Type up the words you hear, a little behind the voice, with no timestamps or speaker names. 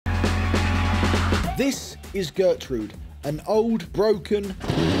This is Gertrude, an old, broken...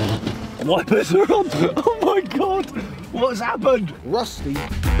 Wipers are on! Oh my god! What's happened? Rusty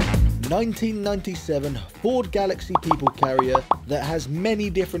 1997 Ford Galaxy people carrier that has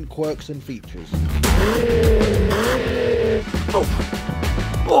many different quirks and features.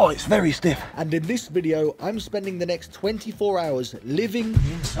 Oh, it's very stiff. And in this video, I'm spending the next 24 hours living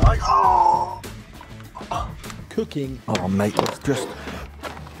inside. Oh! Cooking. Oh, mate, it's just...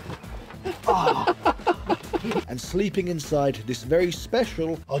 Oh. And sleeping inside this very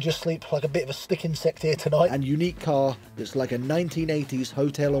special, I'll just sleep like a bit of a stick insect here tonight, and unique car that's like a 1980s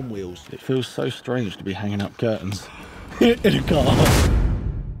hotel on wheels. It feels so strange to be hanging up curtains in a car.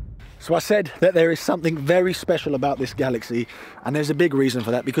 So I said that there is something very special about this Galaxy, and there's a big reason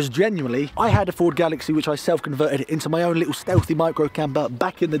for that, because genuinely, I had a Ford Galaxy which I self-converted into my own little stealthy micro camper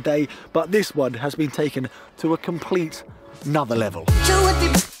back in the day, but this one has been taken to a complete another level.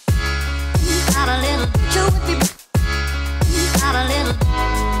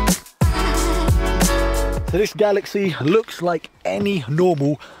 So this Galaxy looks like any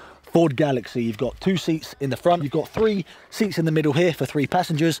normal Ford Galaxy. You've got 2 seats in the front, you've got 3 seats in the middle here for 3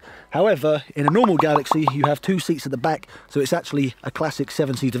 passengers. However, in a normal Galaxy, you have 2 seats at the back, so it's actually a classic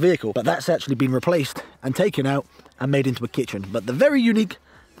 7-seater vehicle. But that's actually been replaced and taken out and made into a kitchen. But the very unique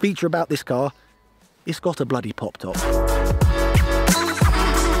feature about this car, it's got a bloody pop top.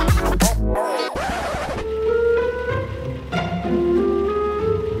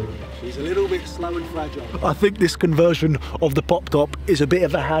 Slow and fragile. I think this conversion of the pop top is a bit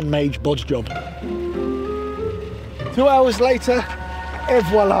of a handmade bodge job. 2 hours later, et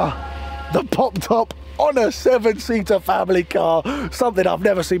voila, the pop top on a 7-seater family car. Something I've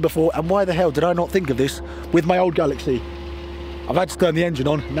never seen before, and why the hell did I not think of this with my old Galaxy? I've had to turn the engine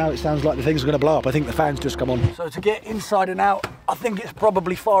on, now it sounds like the thing's going to blow up. I think the fan's just come on. So to get inside and out, I think it's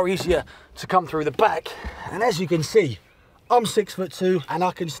probably far easier to come through the back. And as you can see, I'm 6'2" and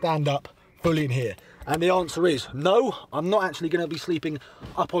I can stand up fully in here. And the answer is no, I'm not actually going to be sleeping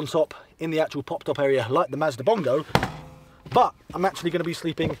up on top in the actual pop top area like the Mazda Bongo, but I'm actually going to be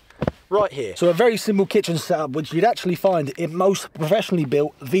sleeping right here. So a very simple kitchen setup which you'd actually find in most professionally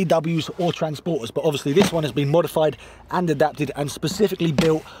built VWs or Transporters, but obviously this one has been modified and adapted and specifically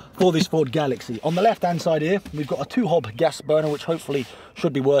built for this Ford Galaxy. On the left hand side here, we've got a 2-hob gas burner which hopefully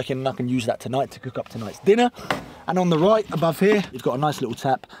should be working, and I can use that tonight to cook up tonight's dinner. And on the right above here, you've got a nice little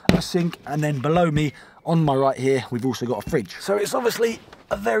tap, a sink, and then below me on my right here, we've also got a fridge. So it's obviously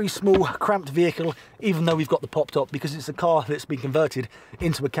a very small, cramped vehicle, even though we've got the pop top, because it's a car that's been converted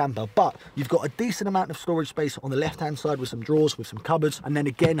into a camper. But you've got a decent amount of storage space on the left-hand side with some drawers, with some cupboards, and then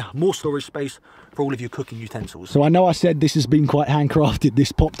again, more storage space for all of your cooking utensils. So I know I said this has been quite handcrafted,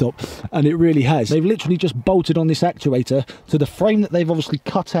 this pop top, and it really has. They've literally just bolted on this actuator to the frame that they've obviously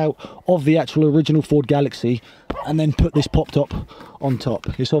cut out of the actual original Ford Galaxy, and then put this pop top on top.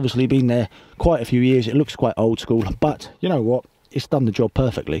 It's obviously been there quite a few years. It looks quite old school, but you know what? It's done the job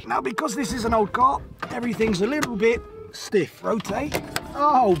perfectly. Now, because this is an old car, everything's a little bit stiff. Rotate.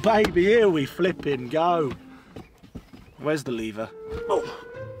 Oh, baby, here we flipping go. Where's the lever? Oh.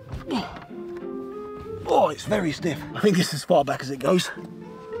 Oh, it's very stiff. I think it's as far back as it goes.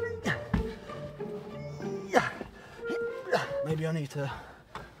 Maybe I need to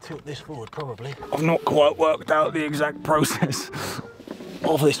tilt this forward, probably. I've not quite worked out the exact process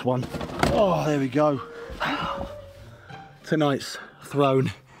of this one. Oh, there we go. Tonight's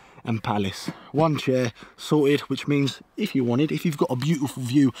throne and palace. 1 chair sorted, which means if you wanted, if you've got a beautiful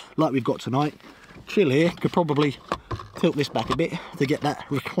view like we've got tonight, chill here. Could probably tilt this back a bit to get that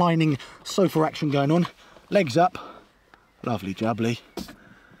reclining sofa action going on. Legs up, lovely jubbly,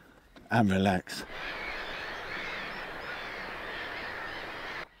 and relax.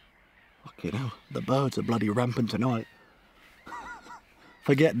 Fucking hell, the birds are bloody rampant tonight.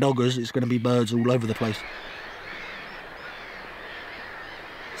 Forget doggers, it's going to be birds all over the place.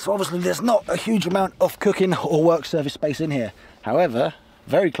 So obviously there's not a huge amount of cooking or work surface space in here. However,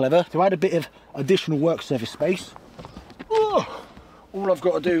 very clever, to add a bit of additional work surface space, all I've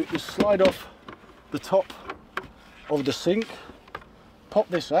got to do is slide off the top of the sink, pop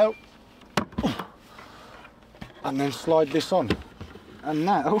this out, and then slide this on. And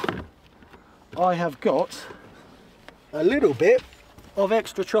now I have got a little bit of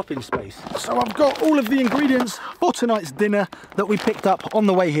extra chopping space. So I've got all of the ingredients for tonight's dinner that we picked up on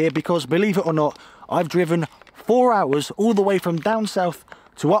the way here, because believe it or not, I've driven 4 hours all the way from down south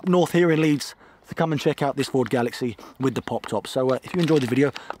to up north here in Leeds to come and check out this Ford Galaxy with the pop top. So if you enjoyed the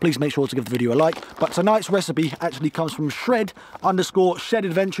video, please make sure to give the video a like. But tonight's recipe actually comes from Shred_Shed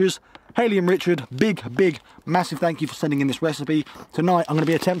Adventures. Haley and Richard, big, massive thank you for sending in this recipe. Tonight I'm going to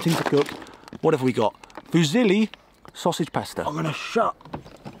be attempting to cook What have we got? Fusilli sausage pasta. I'm gonna shut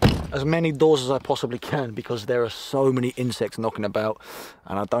as many doors as I possibly can because there are so many insects knocking about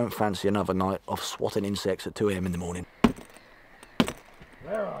and I don't fancy another night of swatting insects at 2 AM in the morning.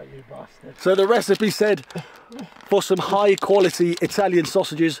 Where are you, bastard? So the recipe said for some high quality Italian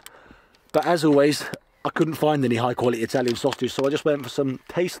sausages, but as always, I couldn't find any high quality Italian sausages, so I just went for some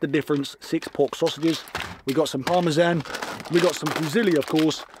Taste the Difference 6 pork sausages. We got some Parmesan, we got some fusilli of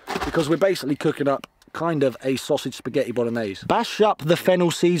course, because we're basically cooking up kind of a sausage spaghetti bolognese. Bash up the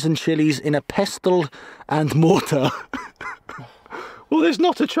fennel seeds and chilies in a pestle and mortar. Well, there's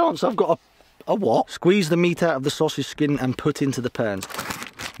not a chance I've got a what? Squeeze the meat out of the sausage skin and put into the pans.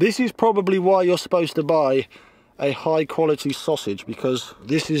 This is probably why you're supposed to buy a high quality sausage, because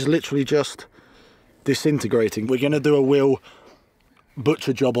this is literally just disintegrating. We're going to do a real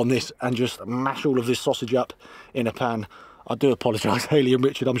butcher job on this and just mash all of this sausage up in a pan. I do apologise, Hayley and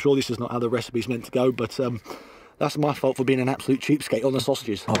Richard, I'm sure this is not how the recipe's meant to go, but that's my fault for being an absolute cheapskate on the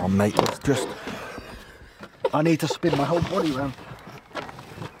sausages. Oh mate, it's just... I need to spin my whole body around.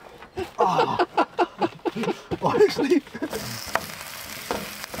 Oh. Honestly.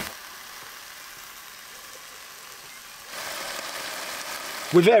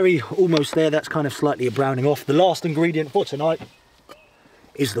 We're very almost there, that's kind of slightly a browning off. The last ingredient for tonight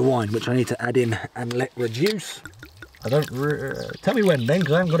is the wine, which I need to add in and let reduce. I don't... tell me when then,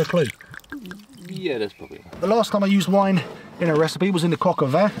 because I haven't got a clue. Yeah, that's probably... The last time I used wine in a recipe was in the coq au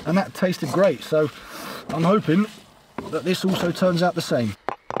vin, and that tasted great, so I'm hoping that this also turns out the same.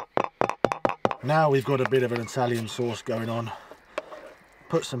 Now we've got a bit of an Italian sauce going on.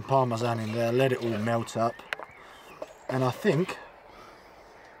 Put some Parmesan in there, let it all melt up. And I think...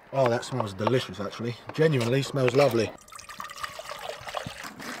 oh, that smells delicious actually. Genuinely smells lovely.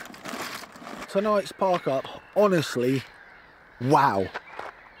 Tonight's park up, honestly, wow.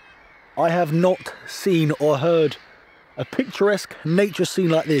 I have not seen or heard a picturesque nature scene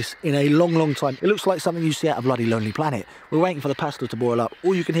like this in a long, long time. It looks like something you see out of bloody Lonely Planet. We're waiting for the pasta to boil up.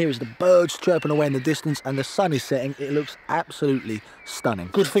 All you can hear is the birds chirping away in the distance and the sun is setting. It looks absolutely stunning.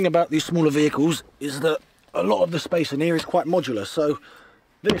 Good thing about these smaller vehicles is that a lot of the space in here is quite modular. So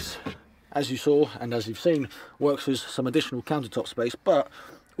this, as you saw and as you've seen, works as some additional countertop space, but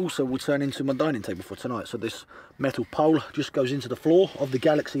also will turn into my dining table for tonight. So this metal pole just goes into the floor of the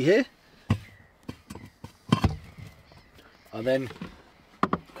Galaxy here. I then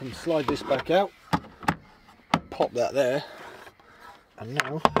can slide this back out, pop that there, and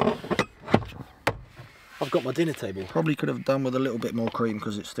now I've got my dinner table. Probably could have done with a little bit more cream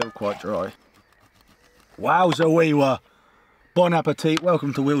because it's still quite dry. Wowza we were. Bon appetit,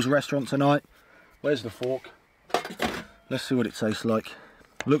 welcome to Will's restaurant tonight. Where's the fork? Let's see what it tastes like.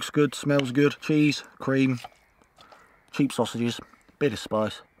 Looks good, smells good. Cheese, cream, cheap sausages, bit of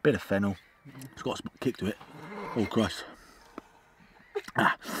spice, bit of fennel. It's got a kick to it. Oh Christ.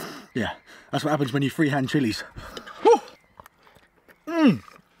 Ah, yeah, that's what happens when you freehand chilies.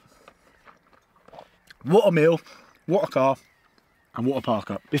 What a meal, what a car, and what a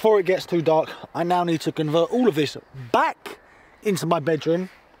park up. Before it gets too dark, I now need to convert all of this back into my bedroom.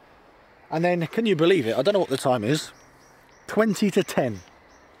 And then, can you believe it? I don't know what the time is. 20 to 10.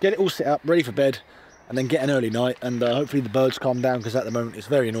 Get it all set up, ready for bed, and then get an early night. And hopefully the birds calm down, because at the moment it's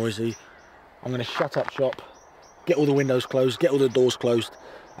very noisy. I'm going to shut up shop, get all the windows closed, get all the doors closed,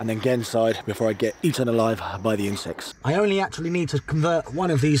 and then get inside before I get eaten alive by the insects. I only actually need to convert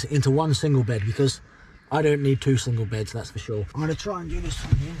one of these into one single bed, because I don't need 2 single beds, that's for sure. I'm going to try and do this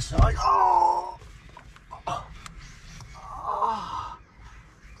from the inside. Oh!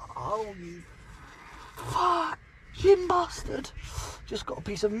 Oh, you fucking bastard. Just got a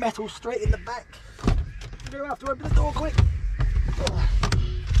piece of metal straight in the back. I'm going to have to open the door quick.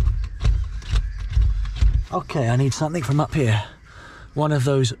 Okay, I need something from up here. One of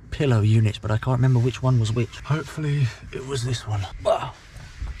those pillow units, but I can't remember which one was which. Hopefully it was this one.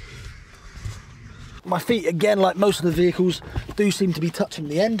 My feet, again, like most of the vehicles, do seem to be touching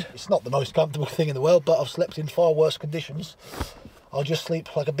the end. It's not the most comfortable thing in the world, but I've slept in far worse conditions. I'll just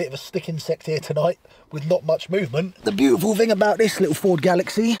sleep like a bit of a stick insect here tonight with not much movement. The beautiful thing about this little Ford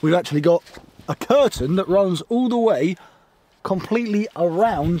Galaxy, we've actually got a curtain that runs all the way completely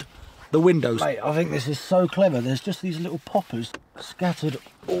around the windows. Mate, I think this is so clever. There's just these little poppers scattered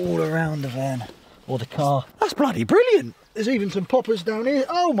all around the van or the car. That's bloody brilliant. There's even some poppers down here.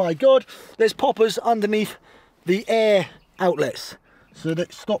 Oh my God. There's poppers underneath the air outlets, so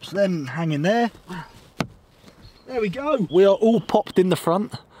that stops them hanging there. There we go. We are all popped in the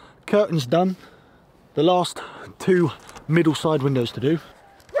front. Curtains done. The last 2 middle side windows to do.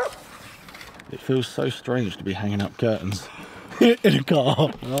 It feels so strange to be hanging up curtains. in a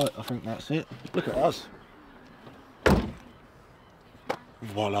car. Right, I think that's it. Look at us.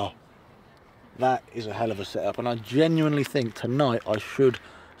 Voila. That is a hell of a setup, and I genuinely think tonight I should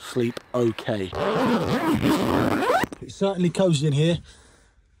sleep okay. It's certainly cozy in here,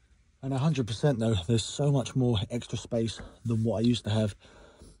 and 100% though, there's so much more extra space than what I used to have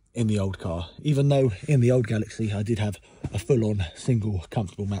in the old car. Even though in the old Galaxy I did have a full-on single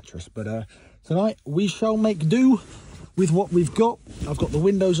comfortable mattress, but tonight we shall make do with what we've got. I've got the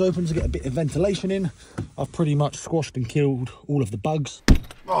windows open to get a bit of ventilation in. I've pretty much squashed and killed all of the bugs.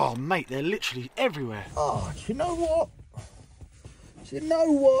 Oh mate, they're literally everywhere. Oh, do you know what? Do you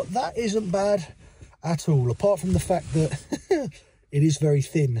know what? That isn't bad at all, apart from the fact that it is very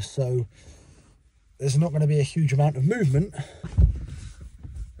thin, so there's not going to be a huge amount of movement.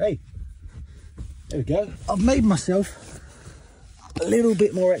 Hey, there we go. I've made myself a little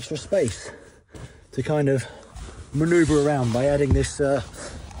bit more extra space to kind of maneuver around by adding this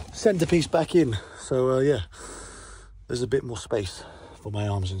centerpiece back in. So yeah, there's a bit more space for my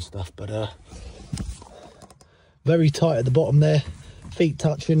arms and stuff, but very tight at the bottom there, feet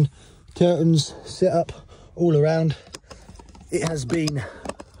touching, curtains set up all around. It has been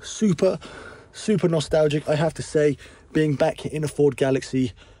super nostalgic, I have to say, being back in a Ford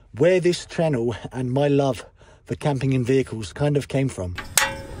Galaxy, where this channel and my love for camping in vehicles kind of came from.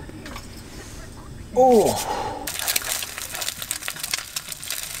 Oh,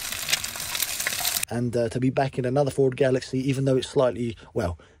 and to be back in another Ford Galaxy, even though it's slightly,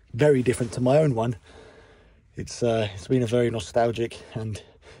 well, very different to my own one, it's been a very nostalgic, and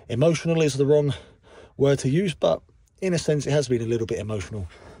emotional is the wrong word to use, but in a sense it has been a little bit emotional,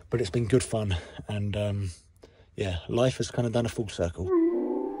 but it's been good fun, and yeah, life has kind of done a full circle.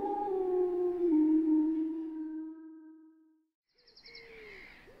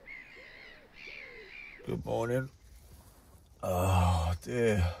 Good morning. Oh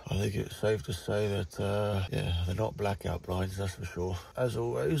dear, I think it's safe to say that yeah, they're not blackout blinds, that's for sure. As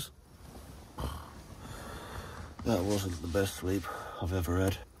always, that wasn't the best sleep I've ever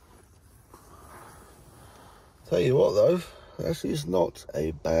had. Tell you what though, this is not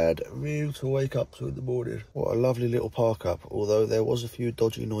a bad view to wake up to in the morning. What a lovely little park up, although there was a few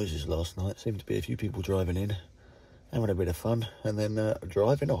dodgy noises last night. Seemed to be a few people driving in, having a bit of fun, and then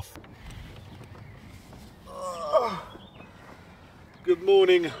driving off. Good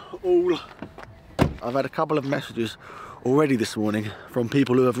morning all. I've had a couple of messages already this morning from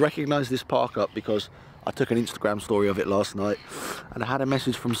people who have recognised this park up because I took an Instagram story of it last night, and I had a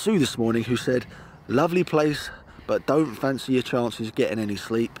message from Sue this morning who said, lovely place, but don't fancy your chances getting any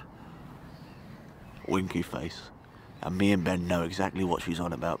sleep. Winky face. And me and Ben know exactly what she's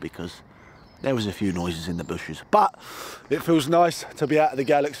on about because there was a few noises in the bushes. But it feels nice to be out of the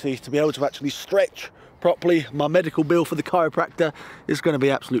Galaxy, to be able to actually stretch properly. My medical bill for the chiropractor is going to be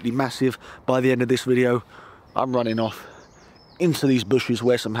absolutely massive by the end of this video. I'm running off into these bushes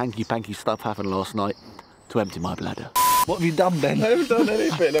where some hanky-panky stuff happened last night to empty my bladder. What have you done, Ben? I haven't done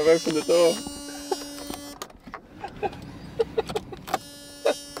anything, I've opened the door.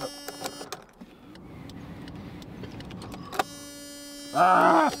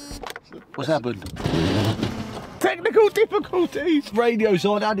 Ah! What's happened? Technical difficulties! Radio's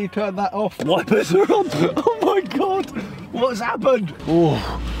on, how do you turn that off? Wipers are on! Oh my god! What's happened?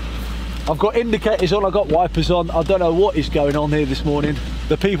 Oh, I've got indicators on, I've got wipers on. I don't know what is going on here this morning.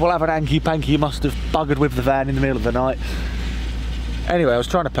 The people having hanky-panky must have buggered with the van in the middle of the night. Anyway, I was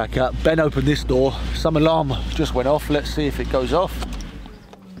trying to pack up. Ben opened this door. Some alarm just went off. Let's see if it goes off.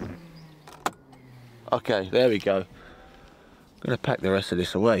 Okay, there we go. I'm going to pack the rest of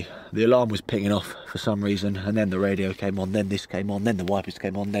this away. The alarm was pinging off for some reason, and then the radio came on, then this came on, then the wipers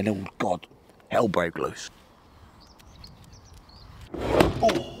came on, then, oh god, hell broke loose.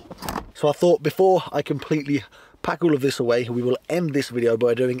 Oh. So I thought before I completely pack all of this away, we will end this video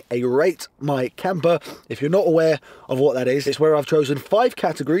by doing a Rate My Camper. If you're not aware of what that is, it's where I've chosen 5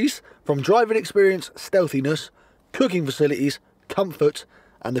 categories from driving experience, stealthiness, cooking facilities, comfort,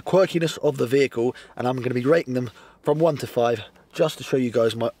 and the quirkiness of the vehicle, and I'm going to be rating them from 1 to 5 just to show you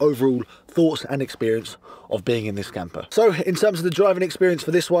guys my overall thoughts and experience of being in this camper. So in terms of the driving experience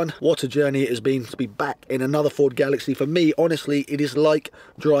for this one, what a journey it has been to be back in another Ford Galaxy. For me, honestly, it is like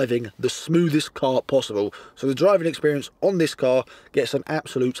driving the smoothest car possible. So the driving experience on this car gets an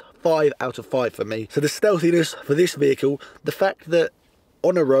absolute 5 out of 5 for me. So the stealthiness for this vehicle, the fact that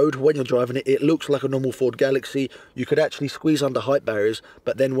on a road, when you're driving it, it looks like a normal Ford Galaxy. You could actually squeeze under height barriers,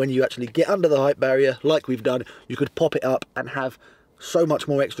 but then when you actually get under the height barrier, like we've done, you could pop it up and have so much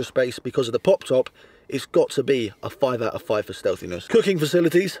more extra space because of the pop top. it's got to be a 5 out of 5 for stealthiness. Cooking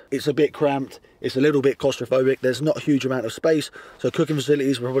facilities, it's a bit cramped, it's a little bit claustrophobic, there's not a huge amount of space, so cooking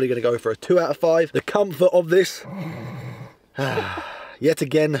facilities, we're probably going to go for a 2 out of 5. The comfort of this, yet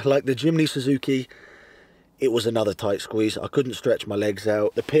again, like the Jimny Suzuki, it was another tight squeeze. I couldn't stretch my legs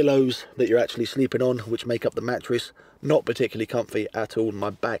out. The pillows that you're actually sleeping on, which make up the mattress, not particularly comfy at all.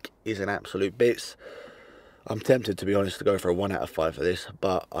 My back is in absolute bits. I'm tempted, to be honest, to go for a 1 out of 5 for this,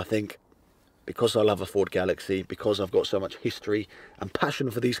 but I think because I love a Ford Galaxy, because I've got so much history and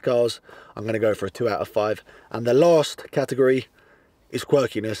passion for these cars, I'm going to go for a 2 out of 5. And the last category is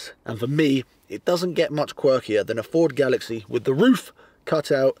quirkiness, and for me, it doesn't get much quirkier than a Ford Galaxy with the roof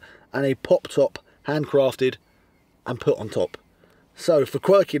cut out and a pop top handcrafted and put on top. So for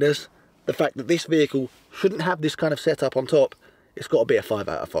quirkiness, the fact that this vehicle shouldn't have this kind of setup on top, it's got to be a 5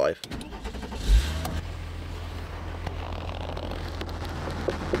 out of 5.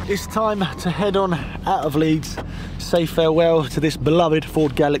 It's time to head on out of Leeds. Say farewell to this beloved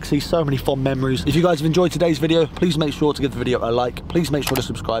Ford Galaxy. So many fond memories. If you guys have enjoyed today's video, please make sure to give the video a like. Please make sure to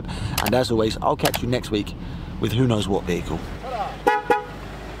subscribe. And as always, I'll catch you next week with who knows what vehicle.